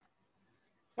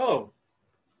Hello.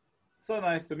 So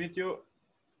nice to meet you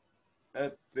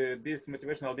at this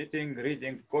motivational meeting,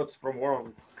 reading quotes from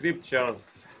world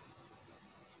scriptures.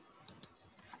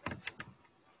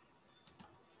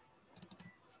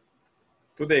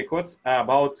 Today, quotes are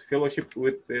about fellowship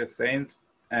with the saints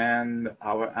and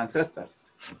our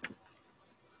ancestors.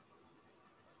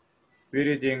 We're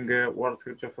reading world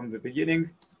scripture from the beginning.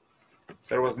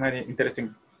 There was many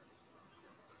interesting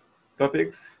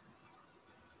topics.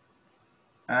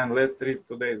 And let's read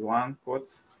today's one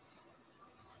quotes.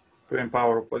 To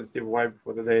empower positive vibe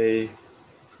for the day.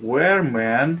 Where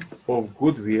men of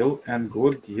goodwill and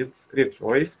good deeds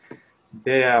rejoice,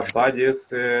 their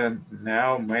bodies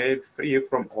now made free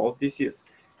from all disease,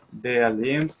 their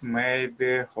limbs made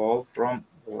whole from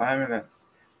lameness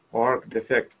or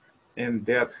defect. In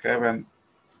that heaven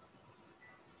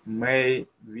may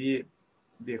we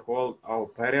behold our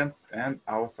parents and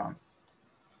our sons.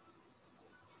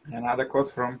 Another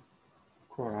quote from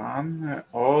Quran: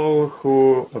 all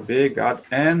who obey God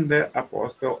and the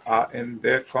apostle are in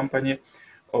the company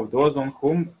of those on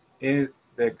whom is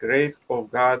the grace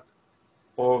of God,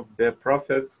 of the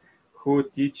prophets who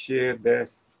teach the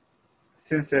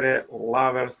sincere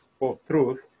lovers of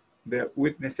truth, the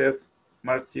witnesses,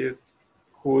 martyrs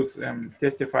who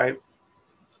testify,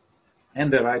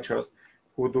 and the righteous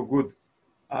who do good.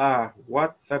 Ah,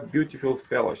 what a beautiful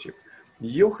fellowship!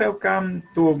 You have come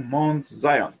to Mount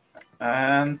Zion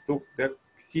and to the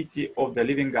city of the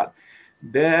living God,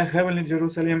 the heavenly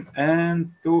Jerusalem,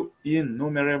 and to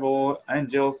innumerable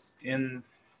angels in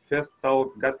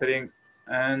festal gathering,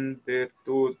 and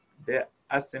to the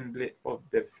assembly of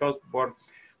the firstborn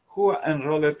who are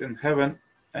enrolled in heaven,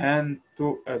 and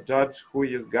to a judge who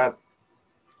is God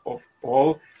of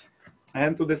all,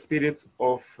 and to the spirits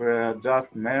of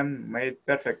just men made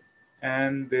perfect,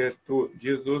 and to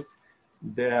Jesus,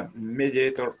 the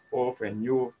mediator of a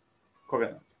new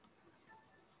covenant.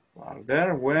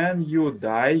 Further, when you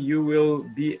die, you will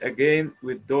be again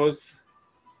with those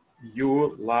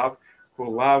you love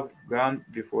who have gone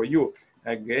before you.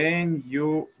 Again,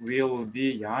 you will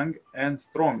be young and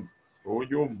strong, so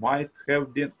you might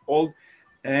have been old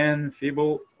and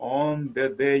feeble on the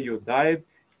day you died.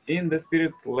 In the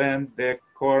spirit land, the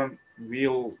corn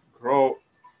will grow,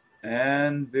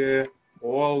 and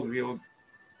all will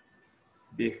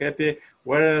be happy,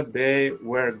 whether they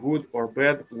were good or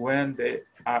bad when they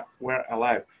were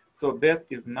alive. So that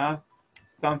is not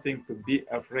something to be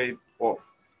afraid of.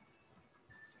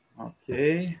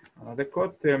 Okay, another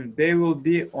quote. They will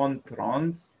be on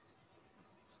thrones,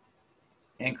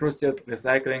 encrusted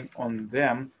recycling on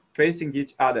them, facing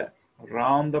each other.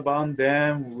 Round about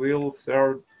them will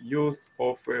serve youth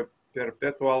of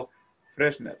perpetual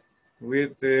freshness,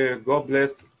 with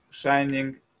goblets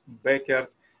shining,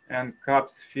 bakers, and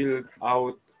cups filled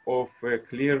out of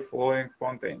clear flowing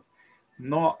fountains.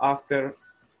 No after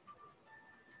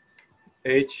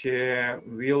age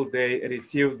will they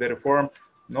receive the reform,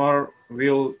 nor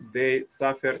will they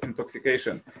suffer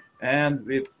intoxication, and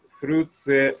with fruits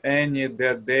any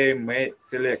that they may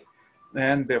select,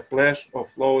 and the flesh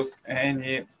of flows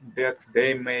any that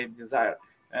they may desire.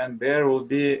 And there will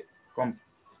be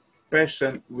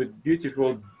compassion with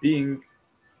beautiful being,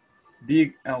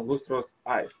 big and lustrous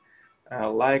eyes,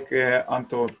 like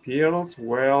unto pearls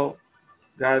well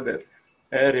guarded,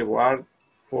 a reward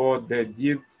for the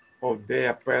deeds of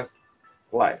their past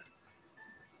life.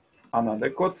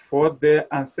 Another quote: for the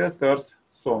ancestors,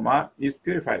 Soma is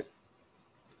purified.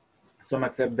 Some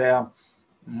accept their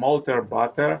malter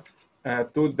butter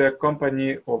to the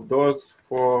company of those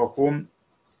for whom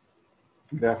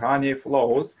the honey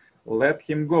flows. Let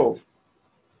him go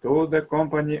to the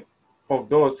company of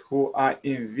those who are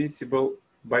invisible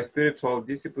by spiritual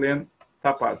discipline,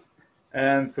 tapas,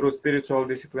 and through spiritual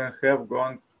discipline have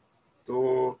gone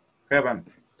to heaven,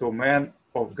 to men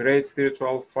of great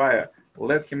spiritual fire.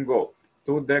 Let him go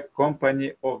to the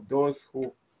company of those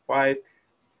who fight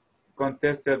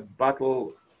contested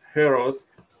battle heroes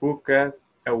who cast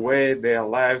away their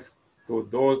lives, to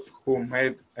those who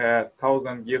made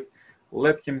 1,000 gifts.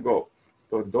 Let him go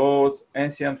to those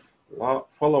ancient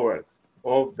followers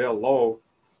of the law,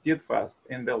 steadfast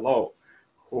in the law,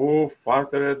 who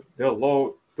furthered the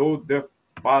law to the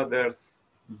fathers.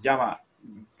 Yama,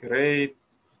 great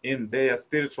in their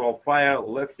spiritual fire,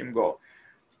 let him go.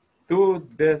 To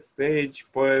the sage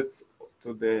poets,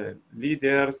 to the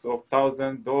leaders of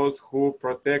thousands, those who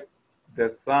protect the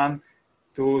sun,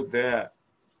 to the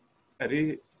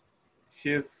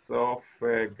riches of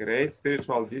great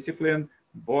spiritual discipline,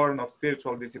 born of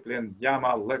spiritual discipline,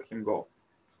 Yama, let him go.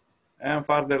 And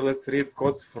further, let's read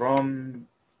quotes from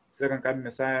Second Coming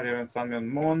Messiah, Reverend Sun Myung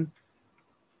Moon.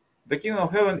 The kingdom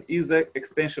of heaven is an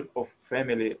extension of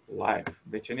family life.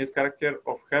 The Chinese character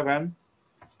of heaven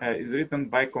is written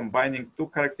by combining two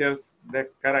characters. The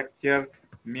character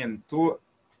means two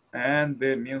and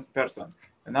the means person.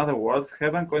 In other words,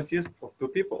 heaven consists of two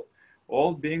people.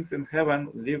 All beings in heaven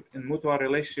live in mutual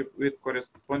relationship with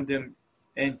corresponding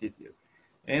entities.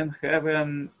 In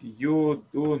heaven, you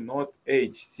do not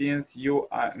age, since you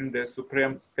are in the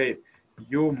supreme state.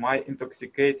 You might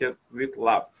intoxicated with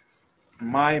love.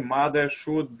 My mother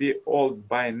should be old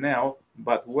by now,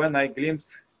 but when I glimpse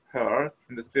her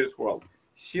in the spirit world,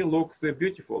 she looks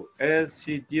beautiful as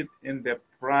she did in the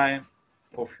prime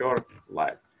of her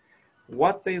life.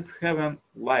 What is heaven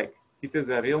like? It is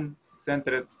a realm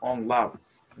centered on love.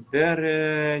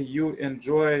 There you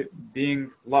enjoy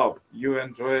being loved. You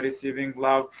enjoy receiving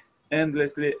love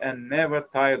endlessly and never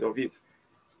tired of it.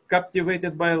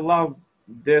 Captivated by love,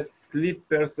 the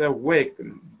sleepers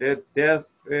awaken, the deaf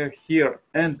hear,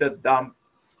 and the dumb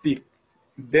speak.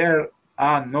 There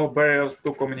are no barriers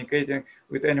to communicating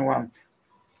with anyone,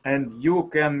 and you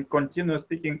can continue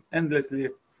speaking endlessly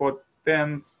for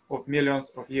tens of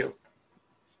millions of years.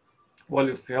 All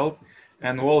your cells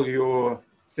and all your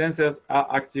senses are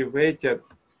activated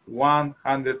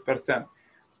 100%.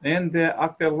 In the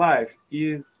afterlife,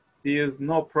 it is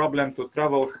no problem to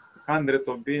travel hundreds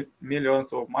of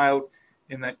millions of miles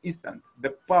in an instant.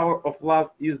 The power of love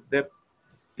is the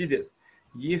speediest.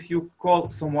 If you call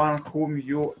someone whom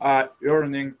you are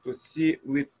yearning to see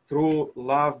with true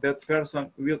love, that person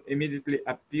will immediately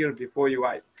appear before your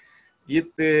eyes.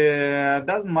 It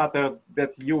doesn't matter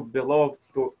that you belong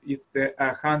to it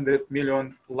 100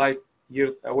 million light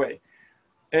years away.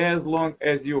 As long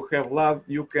as you have love,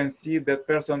 you can see that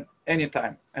person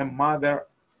anytime. A mother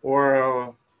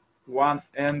or one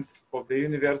end of the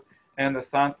universe and the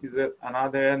sun is at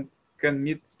another end can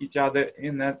meet each other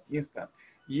in an instant.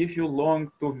 If you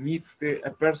long to meet a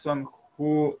person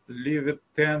who lived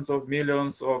tens of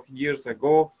millions of years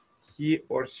ago, he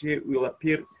or she will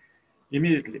appear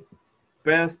immediately.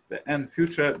 Past and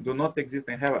future do not exist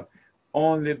in heaven.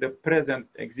 Only the present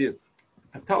exists.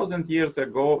 1,000 years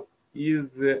ago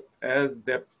is as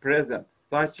the present.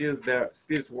 Such is the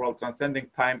spirit world transcending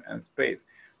time and space.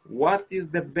 What is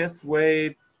the best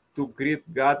way to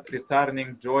greet God,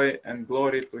 returning joy and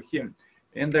glory to Him?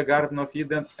 In the Garden of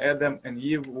Eden, Adam and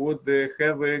Eve would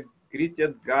have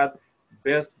greeted God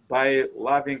best by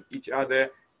loving each other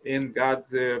in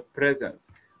God's presence.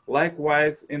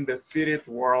 Likewise, in the spirit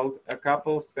world, a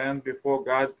couple stand before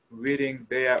God wearing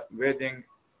their wedding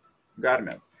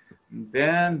garments.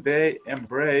 Then they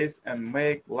embrace and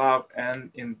make love,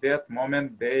 and in that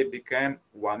moment they become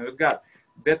one with God.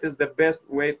 That is the best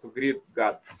way to greet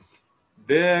God.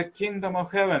 The kingdom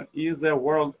of heaven is a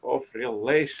world of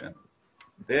relations.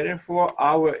 Therefore,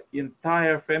 our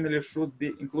entire family should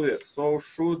be included. So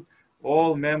should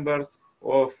all members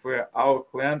of our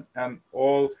clan and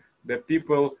all the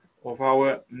people of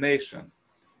our nation.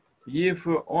 If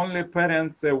only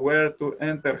parents were to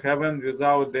enter heaven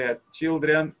without their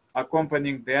children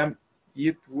accompanying them,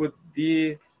 it would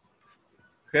be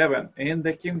heaven. In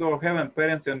the kingdom of heaven,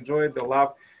 parents enjoy the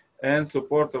love and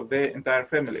support of their entire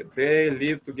family. They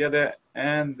live together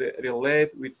and relate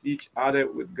with each other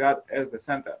with God as the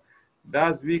center.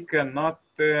 Thus, we cannot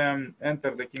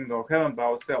enter the kingdom of heaven by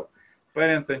ourselves.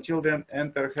 Parents and children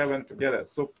enter heaven together.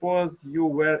 Suppose you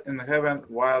were in heaven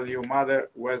while your mother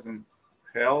was in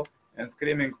hell and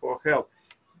screaming for help.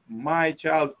 My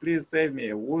child, please save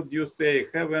me. Would you say,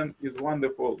 heaven is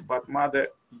wonderful, but mother,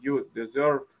 you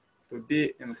deserve to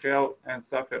be in hell and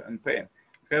suffer in pain?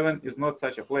 Heaven is not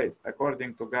such a place.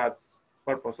 According to God's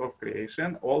purpose of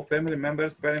creation, all family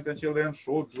members, parents and children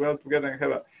should dwell together in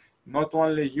heaven. Not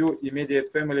only you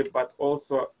immediate family, but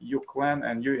also your clan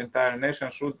and your entire nation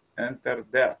should enter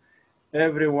there.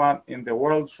 Everyone in the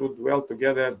world should dwell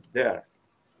together there.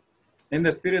 In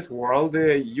the spirit world,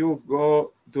 you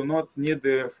do not need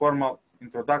formal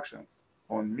introductions.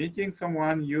 On meeting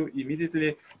someone, you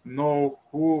immediately know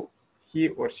who he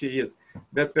or she is.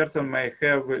 That person may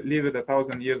have lived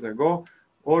 1,000 years ago,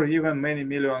 or even many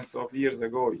millions of years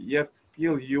ago, yet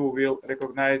still you will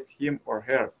recognize him or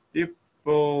her.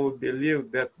 People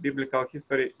believe that biblical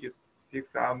history is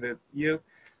 600 years,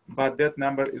 but that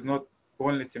number is not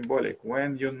only symbolic.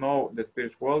 When you know the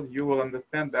spirit world, you will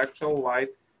understand the actual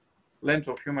length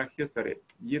of human history.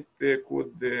 It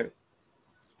could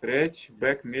stretch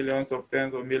back millions of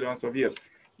tens of millions of years.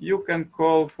 You can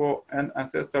call for an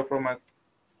ancestor from a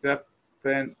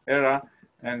certain era,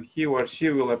 and he or she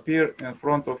will appear in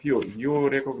front of you. You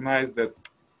recognize that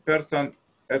person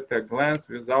at a glance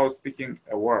without speaking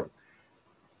a word.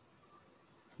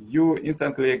 You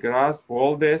instantly grasp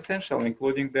all the essential,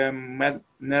 including the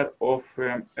manner of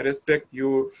respect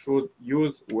you should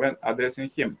use when addressing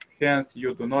him. Hence,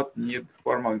 you do not need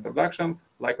formal introduction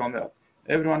like on Earth.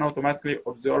 Everyone automatically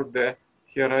observes the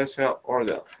hierarchical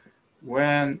order.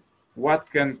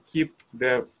 What can keep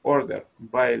the order?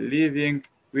 By living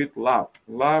with love.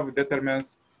 Love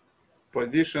determines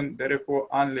position. Therefore,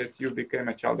 unless you become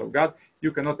a child of God,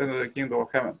 you cannot enter the kingdom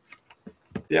of heaven.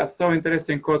 Yeah, so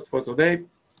interesting quotes for today.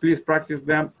 Please practice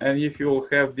them, and if you will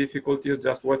have difficulties,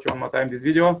 just watch one more time this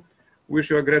video.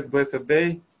 Wish you a great blessed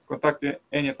day. Contact me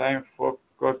anytime for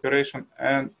cooperation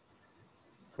and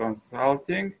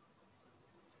consulting.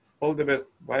 All the best.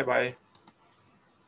 Bye bye.